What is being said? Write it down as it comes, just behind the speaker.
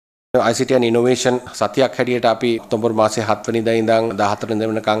ICT and innovation සතියක් හැටියට අපි ඔක්තෝබර් මාසේ 7 වෙනිදා ඉඳන් 14 වෙනිදා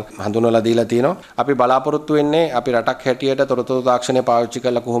වෙනකන් හඳුන්වලා දීලා තියෙනවා. අපි බලාපොරොත්තු වෙන්නේ අපි රටක් හැටියට තොරතුරු තාක්ෂණය පාවිච්චි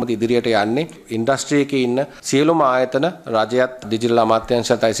කරලා කොහොමද ඉදිරියට යන්නේ. ඉන්ඩස්ට්‍රි එකේ ඉන්න සියලුම ආයතන රජයත් ඩිජිටල්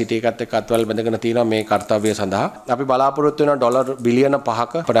අමාත්‍යාංශයත් ICT එකත් එක්ක අත්වල බැඳගෙන තියෙනවා මේ කාර්යය සඳහා. අපි බලාපොරොත්තු වෙනවා ඩොලර් බිලියන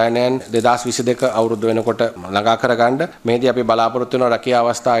 5ක ෆඩායනයන් 2022 අවුරුද්ද වෙනකොට ළඟා කරගන්න. මේදී අපි බලාපොරොත්තු වෙනවා රැකියා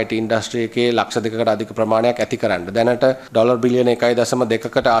අවස්ථා IT ඉන්ඩස්ට්‍රි එකේ ලක්ෂ 2කට අධික ප්‍රමාණයක් ඇති කරන්න. දැනට ඩොලර් බිලියන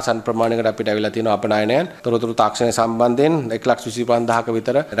 1.2කට ආසන්න ප්‍රමාණයකට අපිට ඇවිල්ලා තියෙනවා අපනයනයන් තොරතුරු තාක්ෂණය සම්බන්ධයෙන් 1,25,000ක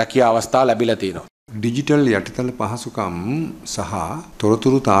විතර රැකියා අවස්ථා ලැබිලා තියෙනවා. ඩිජිටල් යටිතල පහසුකම් සහ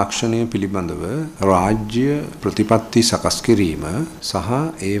තොරතුරු තාක්ෂණය පිළිබඳව රාජ්‍ය ප්‍රතිපත්ති සකස් කිරීම සහ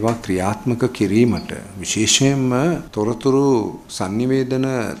ඒවා ක්‍රියාත්මක කිරීමට විශේෂයෙන්ම තොරතුරු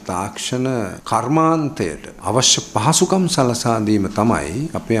sannivedana තාක්ෂණ කර්මාන්තයට අවශ්‍ය පහසුකම් සලසා දීම තමයි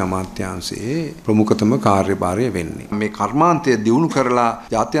අපේ අමාත්‍යාංශයේ ප්‍රමුඛතම කාර්යභාරය වෙන්නේ. මේ කර්මාන්තය දියුණු කරලා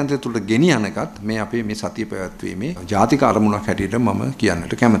ජාත්‍යන්තය තුළට ගෙනියන එකත් මේ අපේ මේ සතිය පැවැත්වීමේ ජාතික අරමුණක් හැටියට මම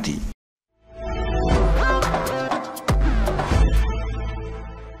කියන්නට කැමතියි.